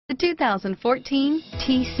The 2014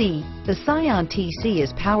 TC. The Scion TC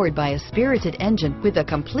is powered by a spirited engine with a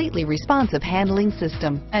completely responsive handling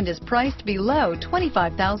system and is priced below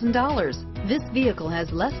 $25,000. This vehicle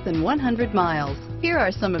has less than 100 miles. Here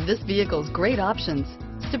are some of this vehicle's great options: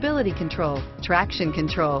 stability control, traction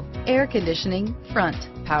control, air conditioning, front,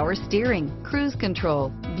 power steering, cruise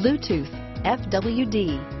control, Bluetooth,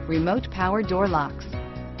 FWD, remote power door locks,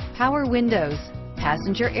 power windows,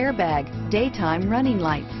 passenger airbag, daytime running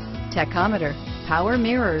lights, tachometer, power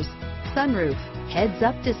mirrors, sunroof,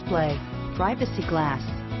 heads-up display, privacy glass,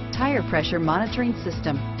 tire pressure monitoring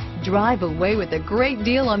system. Drive away with a great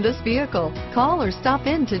deal on this vehicle. Call or stop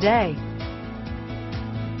in today.